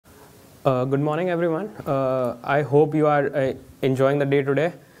Good morning, everyone. I hope you are enjoying the day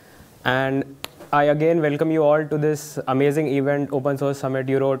today. And I again welcome you all to this amazing event, Open Source Summit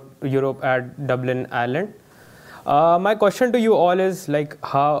Europe at Dublin, Ireland. My question to you all is,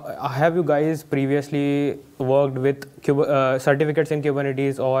 how have you guys previously worked with certificates in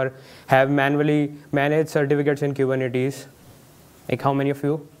Kubernetes or have manually managed certificates in Kubernetes? Like, how many of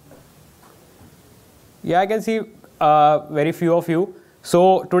you? Yeah, I can see very few of you.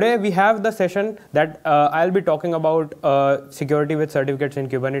 So today we have the session that I'll be talking about security with certificates in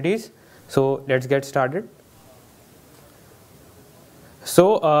Kubernetes. So let's get started.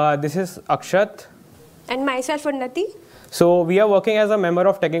 So this is Akshat. And myself, Unnati. So we are working as a member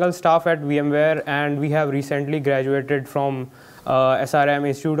of technical staff at VMware, and we have recently graduated from SRM,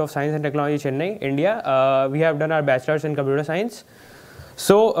 Institute of Science and Technology, Chennai, India. We have done our bachelor's in computer science.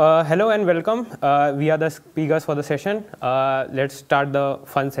 So hello and welcome. We are the speakers for the session. Let's start the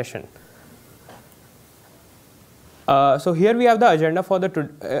fun session. So here we have the agenda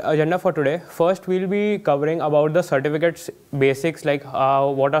for today. First, we'll be covering about the certificates basics, like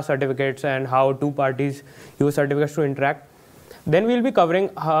what are certificates and how two parties use certificates to interact. Then we'll be covering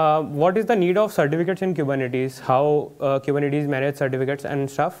what is the need of certificates in Kubernetes, how Kubernetes manage certificates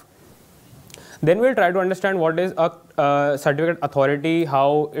and stuff. Then we'll try to understand what is a certificate authority,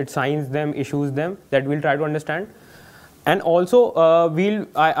 how it signs them, issues them. That we'll try to understand. And also,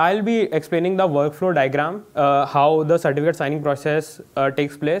 I'll be explaining the workflow diagram, how the certificate signing process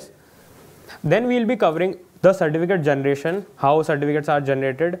takes place. Then we'll be covering the certificate generation, how certificates are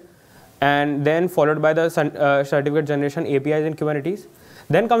generated, and then followed by the certificate generation APIs in Kubernetes.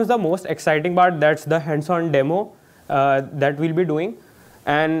 Then comes the most exciting part, that's the hands-on demo that we'll be doing.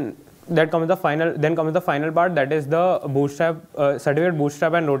 And then comes the final part, that is the certificate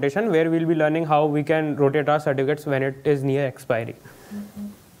bootstrap and rotation, where we'll be learning how we can rotate our certificates when it is near expiry.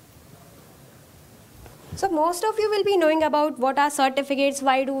 So most of you will be knowing about what are certificates,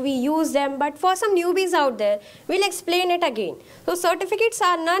 why do we use them, but for some newbies out there, we'll explain it again. So certificates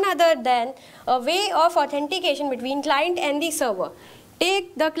are none other than a way of authentication between client and the server.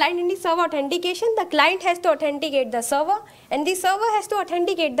 Take the client and the server authentication, the client has to authenticate the server and the server has to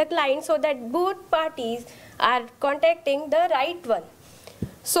authenticate the client so that both parties are contacting the right one.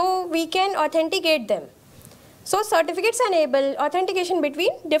 So we can authenticate them. So certificates enable authentication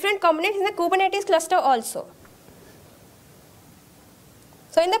between different components in the Kubernetes cluster also.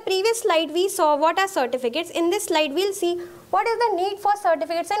 So in the previous slide we saw what are certificates. In this slide we'll see what is the need for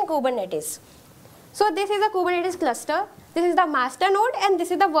certificates in Kubernetes. So this is a Kubernetes cluster. This is the master node and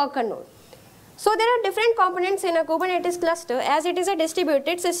this is the worker node. So there are different components in a Kubernetes cluster as it is a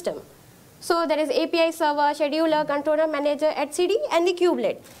distributed system. So there is API server, scheduler, controller manager, etcd and the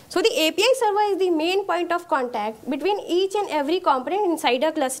kubelet. So the API server is the main point of contact between each and every component inside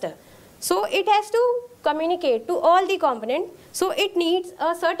a cluster. So it has to communicate to all the components. So it needs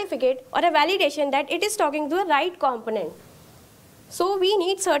a certificate or a validation that it is talking to the right component. So we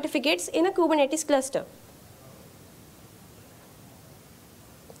need certificates in a Kubernetes cluster.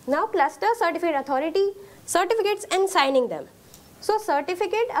 Now cluster certificate authority, certificates and signing them. So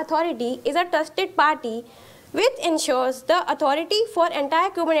certificate authority is a trusted party which ensures the authority for entire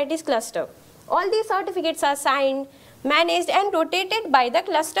Kubernetes cluster. All these certificates are signed, managed and rotated by the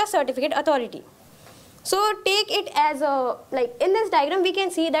cluster certificate authority. So take it as a, like in this diagram we can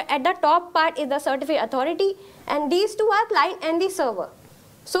see that at the top part is the certificate authority and these two are client and the server.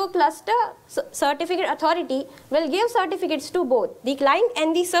 So cluster certificate authority will give certificates to both the client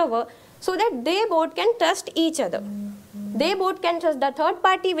and the server so that they both can trust each other. They both can trust the third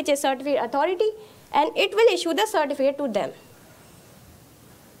party which is certificate authority and it will issue the certificate to them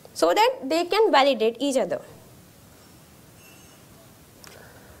so that they can validate each other.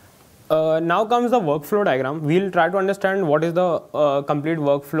 Now comes the workflow diagram. We'll try to understand what is the complete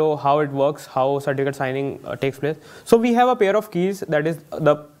workflow, how it works, how certificate signing takes place. So we have a pair of keys, that is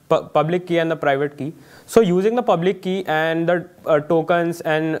the public key and the private key. So using the public key and the tokens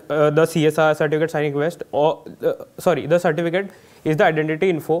and the CSR certificate signing request, the certificate is the identity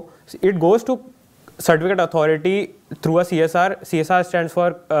info. It goes to certificate authority through a CSR. CSR stands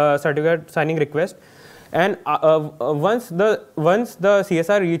for certificate signing request. And once the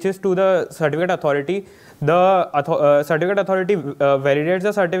CSR reaches to the certificate authority, the certificate authority validates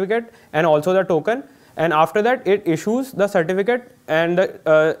the certificate and also the token. And after that, it issues the certificate and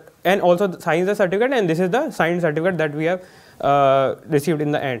also signs the certificate. And this is the signed certificate that we have received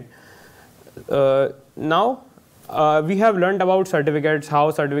in the end. Now we have learned about certificates,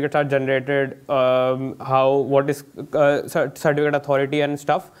 how certificates are generated, what is certificate authority and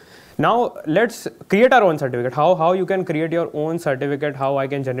stuff. Now let's create our own certificate. How you can create your own certificate, how I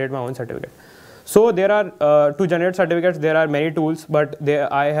can generate my own certificate. So there are, to generate certificates, there are many tools, but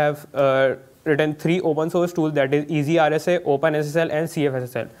I have written 3 open source tools, that is EasyRSA, OpenSSL and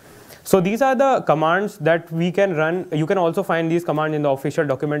CFSSL. So these are the commands that we can run. You can also find these commands in the official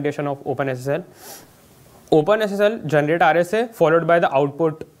documentation of OpenSSL. OpenSSL generate RSA followed by the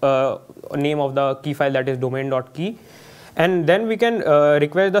output name of the key file, that is domain.key. And then we can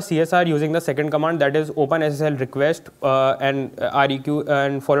request the CSR using the second command, that is OpenSSL request and REQ,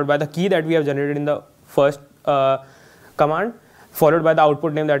 and followed by the key that we have generated in the first command, followed by the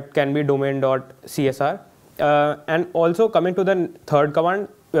output name that can be domain.csr. And also coming to the third command,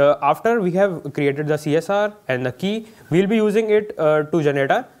 after we have created the CSR and the key, we will be using it to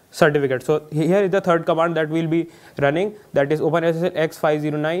generate a certificate. So here is the third command that we will be running, that is OpenSSL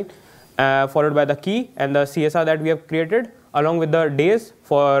x509 followed by the key and the CSR that we have created, along with the days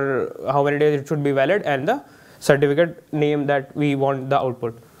for how many days it should be valid and the certificate name that we want the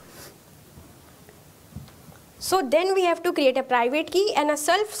output. So then we have to create a private key and a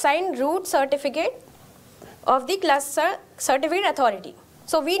self-signed root certificate of the cluster certificate authority.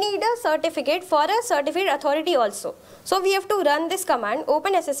 So we need a certificate for a certificate authority also. So we have to run this command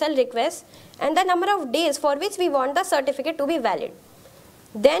OpenSSL request and the number of days for which we want the certificate to be valid.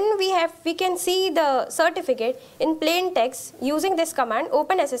 Then we can see the certificate in plain text using this command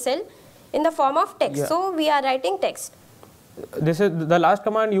OpenSSL in the form of text. Yeah. So we are writing text. This is the last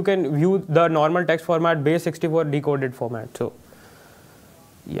command. You can view the normal text format, base64 decoded format. So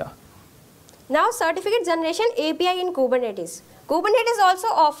yeah. Now certificate generation API in Kubernetes. Kubernetes also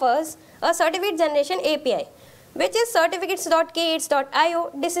offers a certificate generation API, which is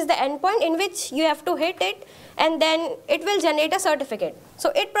certificates.k8s.io. This is the endpoint in which you have to hit it and then it will generate a certificate.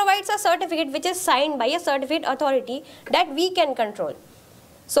 So it provides a certificate which is signed by a certificate authority that we can control.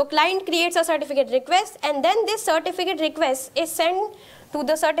 So client creates a certificate request and then this certificate request is sent to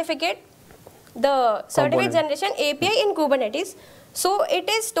the certificate generation API in Kubernetes. So it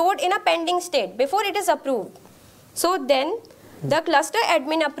is stored in a pending state before it is approved. So then the cluster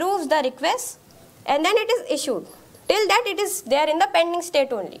admin approves the request and then it is issued. Till that it is there in the pending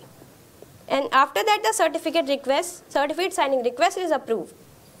state only. And after that the certificate signing request is approved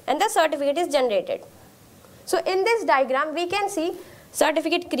and the certificate is generated. So in this diagram we can see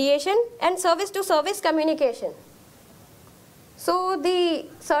certificate creation and service to service communication. So the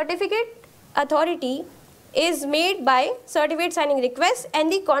certificate authority is made by certificate signing request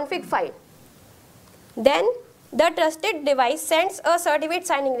and the config file. Then the trusted device sends a certificate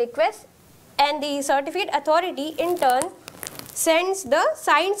signing request and the certificate authority in turn sends the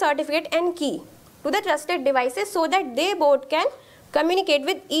signed certificate and key to the trusted devices so that they both can communicate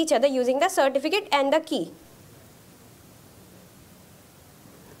with each other using the certificate and the key.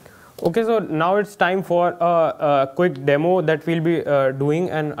 Okay, so now it's time for a quick demo that we'll be doing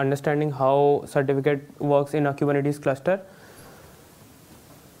and understanding how certificate works in a Kubernetes cluster.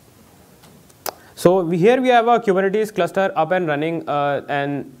 So here we have a Kubernetes cluster up and running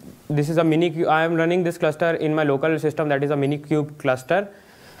and this is a mini. I am running this cluster in my local system, that is a Minikube cluster,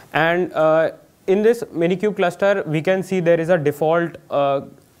 and in this Minikube cluster we can see there is a default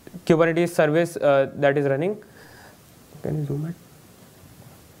Kubernetes service that is running. Can you zoom it?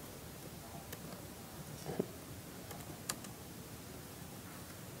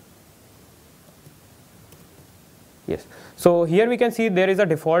 Yes. So here we can see there is a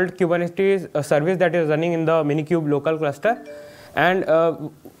default Kubernetes service that is running in the Minikube local cluster, and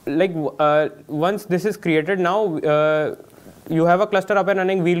once this is created, now you have a cluster up and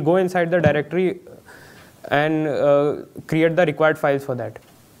running. We'll go inside the directory and create the required files for that.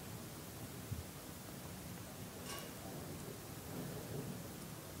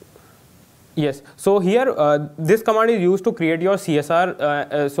 Yes, so here this command is used to create your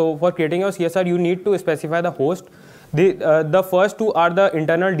CSR. So for creating your CSR you need to specify the host. The first two are the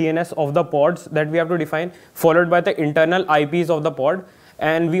internal DNS of the pods that we have to define, followed by the internal IPs of the pod,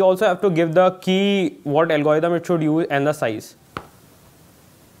 and we also have to give the key, what algorithm it should use, and the size.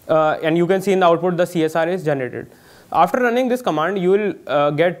 And you can see in the output the CSR is generated. After running this command you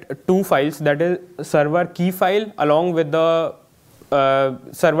will get two files, that is server key file along with the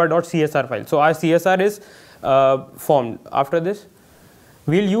server.csr file. So our CSR is formed. After this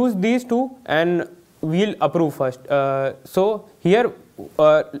we'll use these two and we'll approve first. So here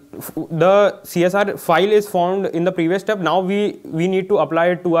the CSR file is formed in the previous step. Now we need to apply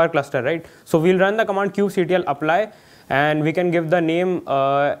it to our cluster, right? So we'll run the command kubectl apply and we can give the name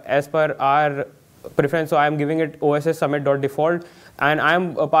as per our preference, so I am giving it OSS submit.default, and I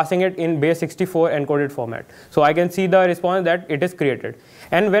am passing it in base 64 encoded format. So I can see the response that it is created.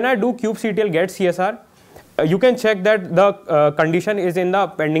 And when I do kubectl get CSR, you can check that the condition is in the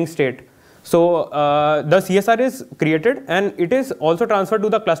pending state. So the CSR is created and it is also transferred to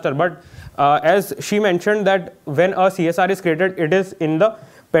the cluster, but as she mentioned that when a CSR is created, it is in the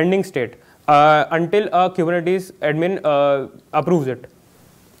pending state until a Kubernetes admin approves it.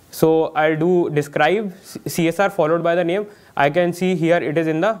 So I'll do describe CSR followed by the name. I can see here it is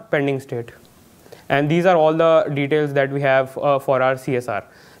in the pending state. And these are all the details that we have for our CSR.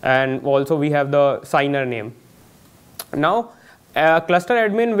 And also we have the signer name. Now cluster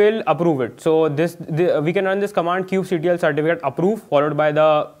admin will approve it. So we can run this command kubectl certificate approve followed by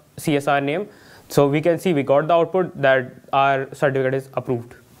the CSR name. So we can see we got the output that our certificate is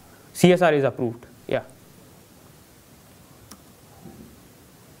approved. CSR is approved. Yeah.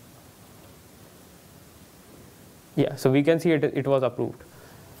 Yeah, so we can see it was approved.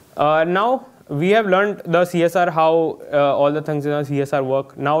 Now we have learned the CSR, how all the things in the CSR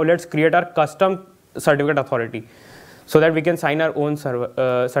work. Now let's create our custom certificate authority so that we can sign our own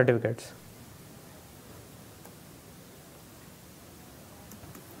certificates.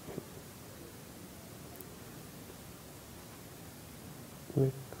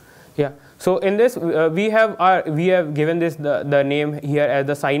 Yeah. So in this we have given this the name here as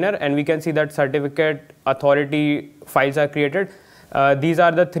the signer, and we can see that certificate authority files are created. These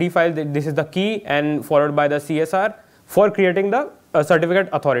are the 3 files. This is the key and followed by the CSR for creating the certificate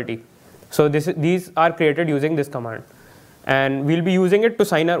authority. So these are created using this command, and we'll be using it to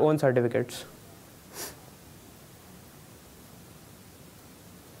sign our own certificates.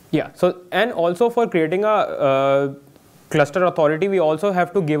 Yeah. So and also for creating a cluster authority, we also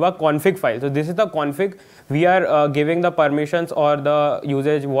have to give a config file. So this is the config. We are giving the permissions or the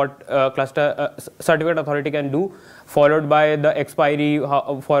usage what cluster certificate authority can do, followed by the expiry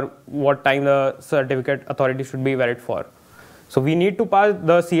for what time the certificate authority should be valid for. So we need to pass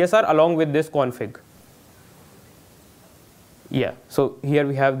the CSR along with this config. Yeah. So here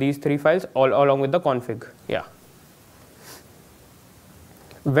we have these 3 files all along with the config. Yeah.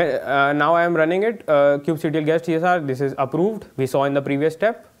 Now I am running it, kubectl get CSR, this is approved, we saw in the previous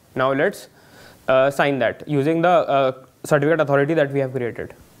step. Now let's sign that using the certificate authority that we have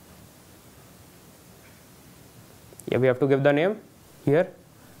created. Yeah, we have to give the name here.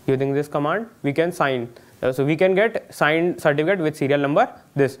 Using this command, we can sign. So we can get signed certificate with serial number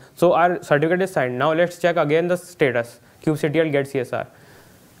this. So our certificate is signed. Now let's check again the status, kubectl get CSR.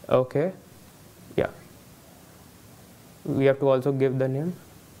 Okay. Yeah. We have to also give the name.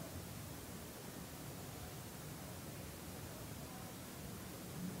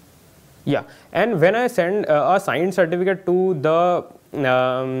 Yeah, and when I send a signed certificate to the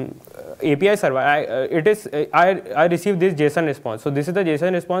API server, I receive this JSON response. So this is the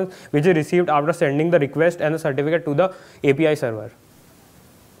JSON response which is received after sending the request and the certificate to the API server.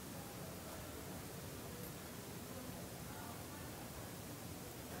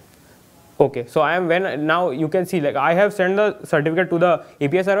 Okay, so now you can see like I have sent the certificate to the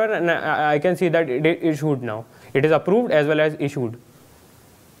API server, and I can see that it is issued now. It is approved as well as issued.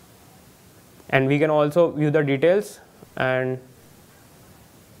 And we can also view the details, and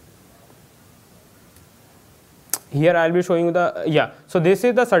here I will be showing you the, yeah. So this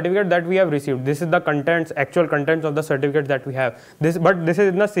is the certificate that we have received. This is the contents, actual contents of the certificate that we have. But this is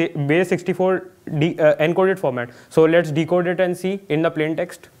in the base 64 encoded format. So let's decode it and see in the plain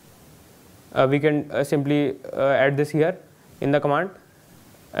text. We can simply add this here in the command.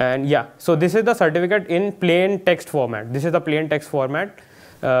 And yeah, so this is the certificate in plain text format. This is the plain text format.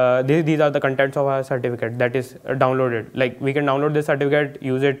 These are the contents of our certificate that is downloaded. Like we can download this certificate,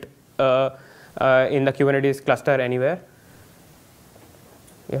 use it in the Kubernetes cluster anywhere.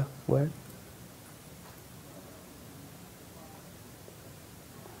 Yeah, go ahead.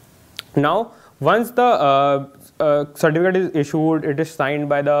 Now, once the certificate is issued, it is signed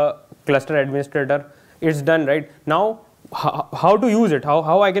by the cluster administrator, it's done, right? Now, how to use it,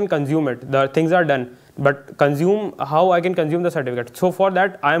 how I can consume it, the things are done. But how I can consume the certificate. So for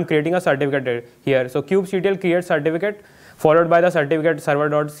that, I am creating a certificate here. So kubectl create certificate followed by the certificate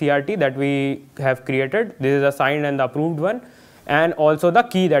server.crt that we have created. This is the signed and the approved one, and also the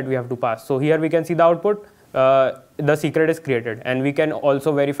key that we have to pass. So here we can see the output. The secret is created, and we can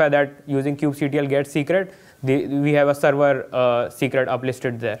also verify that using kubectl get secret. We have a server secret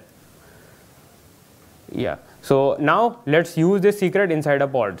uplisted there. Yeah. So now let's use this secret inside a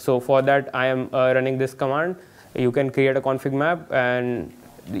pod. So for that I am running this command. You can create a config map and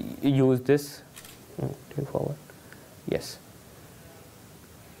use this. Take forward. Yes.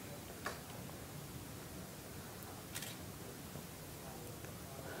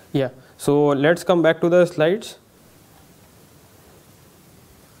 Yeah, so let's come back to the slides.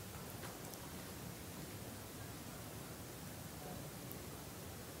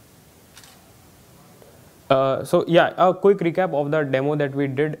 So yeah, a quick recap of the demo that we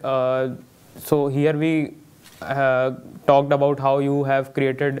did. So here we talked about how you have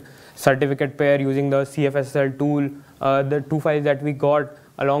created certificate pair using the CFSL tool, the two files that we got,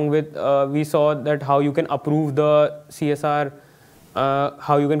 along with we saw that how you can approve the CSR,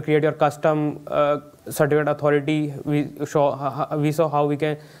 how you can create your custom certificate authority. We saw how we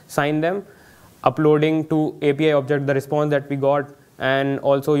can sign them, uploading to API object the response that we got, and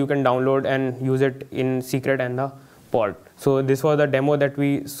also you can download and use it in secret and the pod. So this was the demo that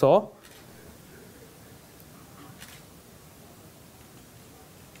we saw.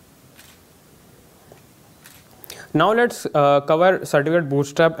 Now let's cover certificate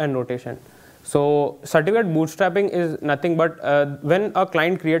bootstrap and rotation. So certificate bootstrapping is nothing but when a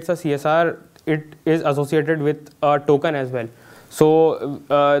client creates a CSR, it is associated with a token as well. So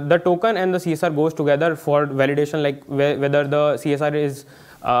the token and the CSR goes together for validation, like whether the CSR is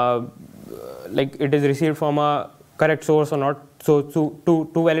like it is received from a correct source or not. So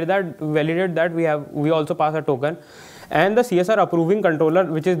to validate that we also pass a token, and the CSR approving controller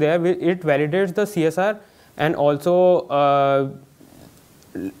which is there, it validates the CSR and also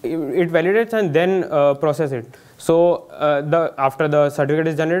it validates and then process it. So after the certificate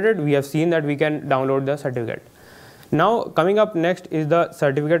is generated, we have seen that we can download the certificate. Now coming up next is the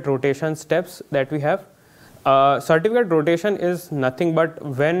certificate rotation steps that we have. Certificate rotation is nothing but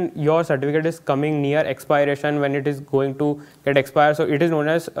when your certificate is coming near expiration, when it is going to get expired, so it is known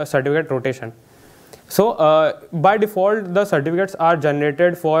as a certificate rotation. So by default the certificates are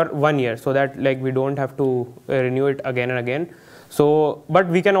generated for 1 year, so that like we don't have to renew it again and again. So but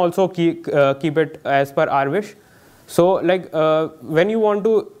we can also keep it as per our wish. So like when you want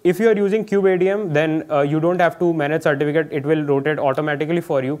to, if you are using Kubeadm, then you don't have to manage certificate, it will rotate automatically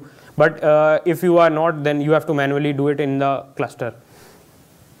for you. But if you are not, then you have to manually do it in the cluster.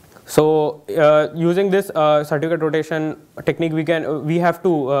 So using this certificate rotation technique, we have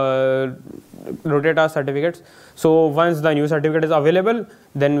to rotate our certificates. So once the new certificate is available,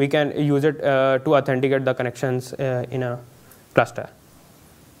 then we can use it to authenticate the connections in a cluster.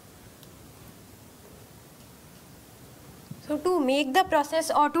 So to make the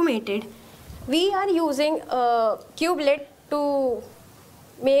process automated, we are using kubelet to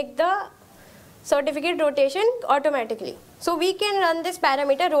make the certificate rotation automatically. So we can run this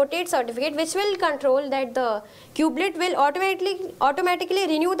parameter rotate certificate, which will control that the kubelet will automatically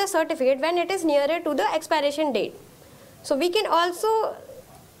renew the certificate when it is nearer to the expiration date. So we can also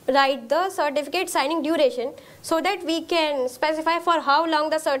write the certificate signing duration so that we can specify for how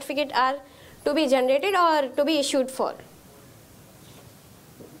long the certificate are to be generated or to be issued for.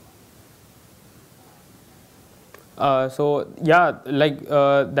 So yeah, like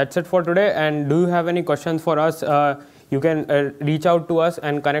that's it for today. And do you have any questions for us? You can reach out to us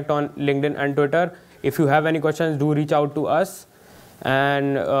and connect on LinkedIn and Twitter. If you have any questions, do reach out to us.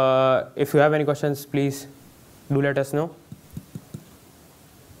 And if you have any questions, please do let us know.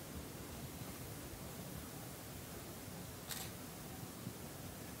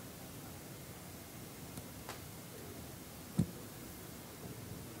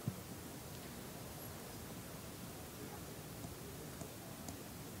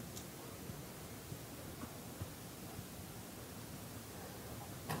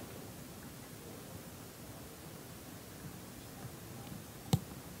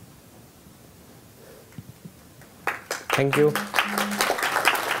 Thank you.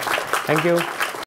 Thank you.